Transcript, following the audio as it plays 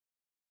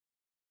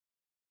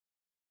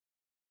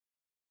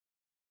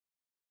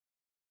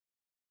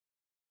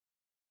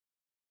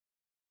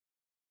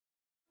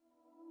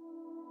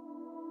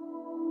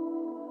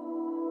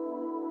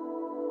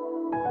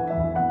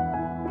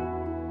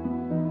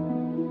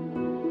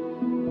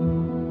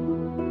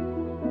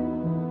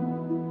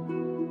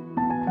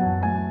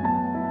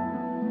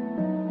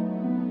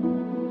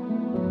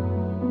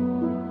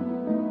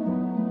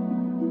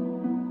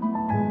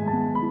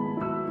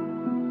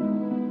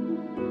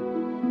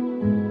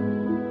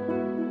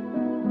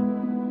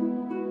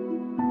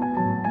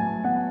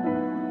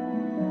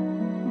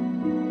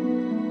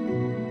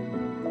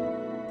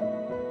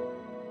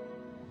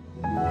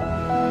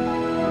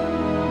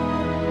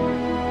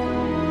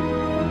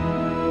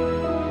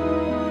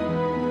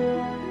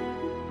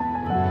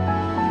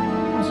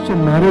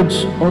Christian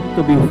marriage ought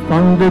to be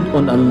founded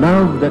on a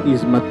love that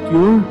is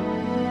mature,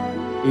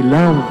 a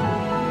love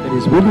that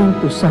is willing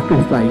to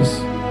sacrifice,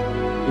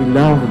 a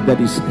love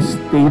that is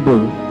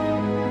stable,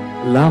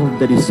 a love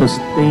that is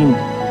sustained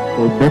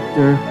for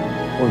better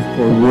or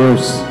for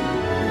worse,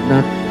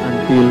 not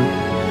until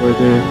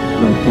further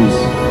notice.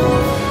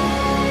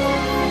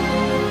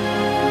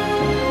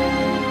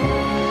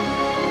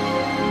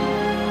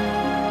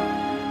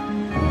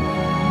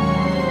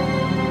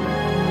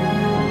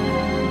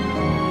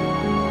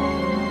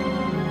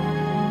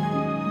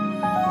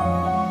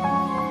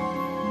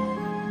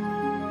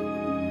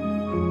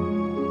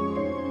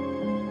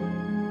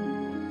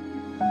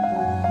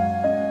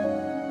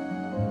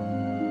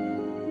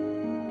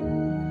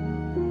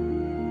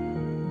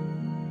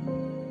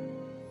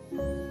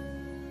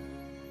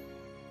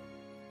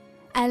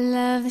 I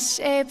love the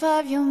shape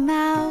of your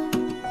mouth.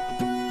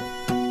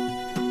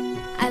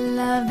 I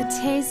love the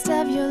taste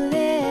of your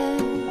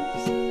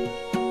lips.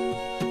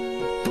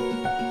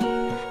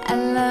 I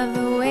love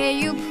the way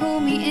you pull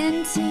me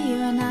into you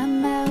and I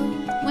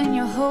melt when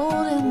you're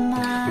holding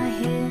my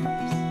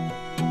hips.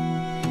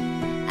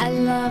 I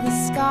love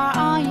the scar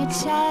on your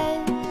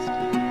chest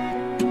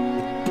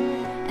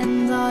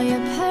and all your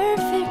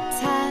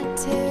perfect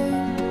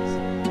tattoos.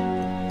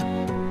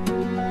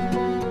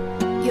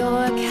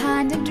 You're a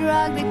kind of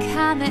drug, the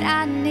kind that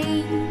I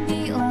need,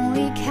 the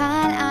only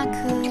kind I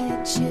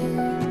could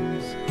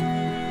choose.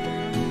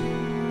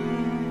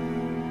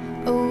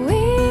 Oh,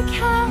 we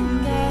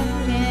can't get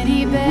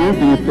any better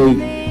Do you than take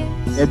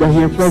this. Eda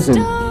here present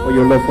for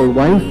your lawful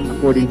wife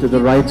according to the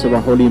rites of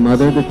our Holy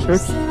Mother, the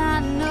Church?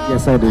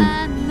 Yes, I do.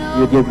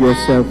 You give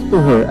yourself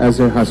to her as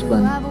her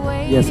husband?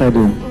 Yes, I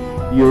do.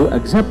 You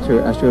accept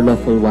her as your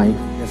lawful wife?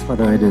 Yes,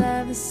 Father, I do.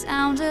 Love the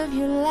sound of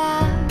your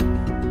laugh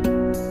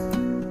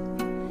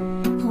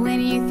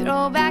when you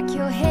throw back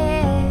your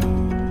head.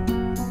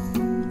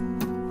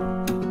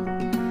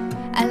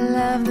 I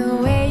love the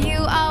way you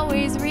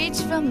always reach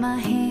for my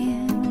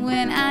hand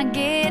when I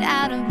get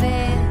out of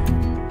bed.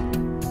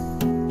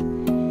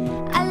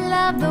 I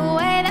love the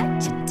way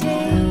that you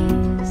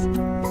taste,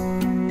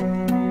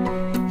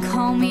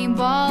 call me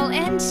ball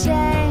and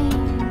chain,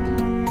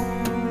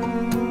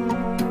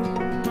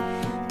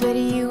 but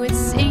you would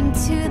sink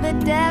to the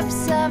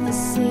depths of the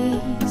sea,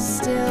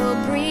 still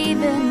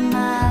breathing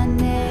my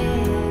name.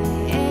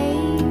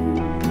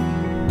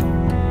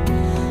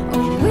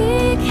 Oh,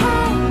 we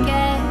can't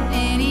get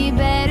any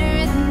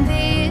better than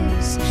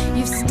this.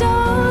 You've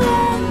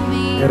stolen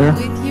me Eda,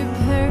 with your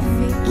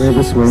perfect wear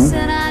this ring. kiss,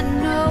 and I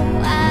know,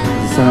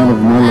 The sign of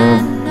my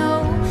love,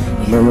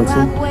 who loyalty,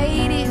 I've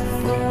waited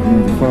for. and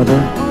of the Father,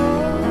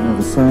 and of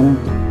the Son,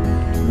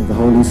 and of the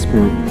Holy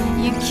Spirit.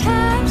 You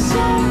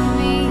capture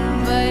me,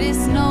 but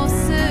it's no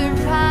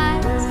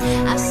surprise.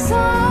 I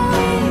saw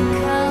it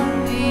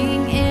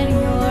coming in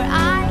your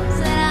eyes,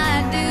 and I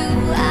do,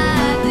 I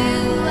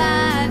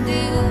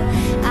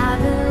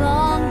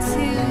belong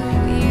to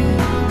you.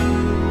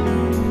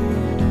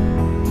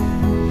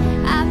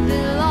 I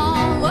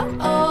belong,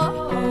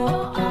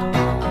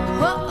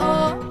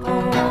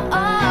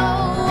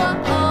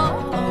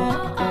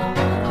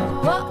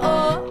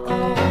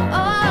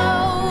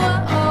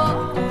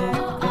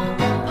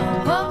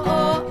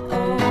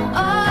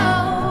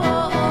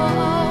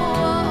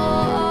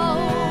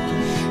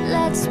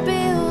 let's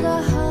build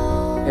a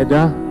home.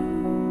 Eda,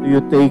 do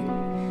you take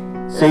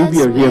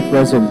Xavier here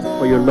present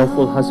for your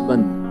lawful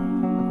husband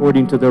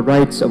according to the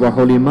rites of our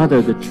Holy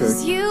Mother, the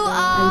Church? You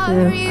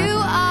are,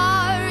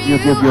 You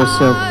give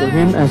yourself to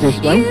him as his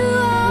wife?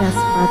 Yes,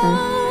 Father.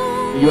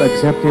 Do you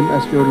accept him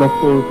as your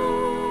lawful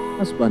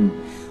husband?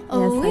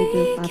 Oh, Yes, I do,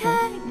 we Father.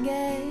 can't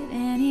get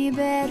any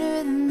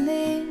better than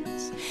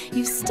this.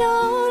 You've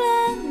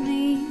stolen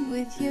me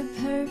with your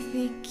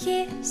perfect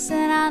kiss,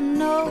 and I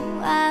know,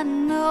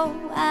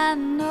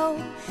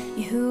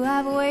 you're who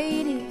I've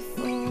waited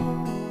for.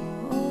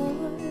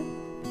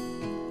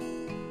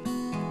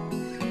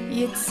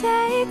 You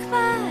take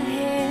my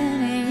hand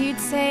and you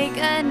take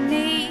a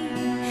knee,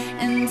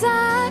 and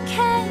I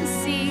can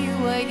see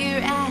what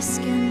you're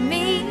asking me.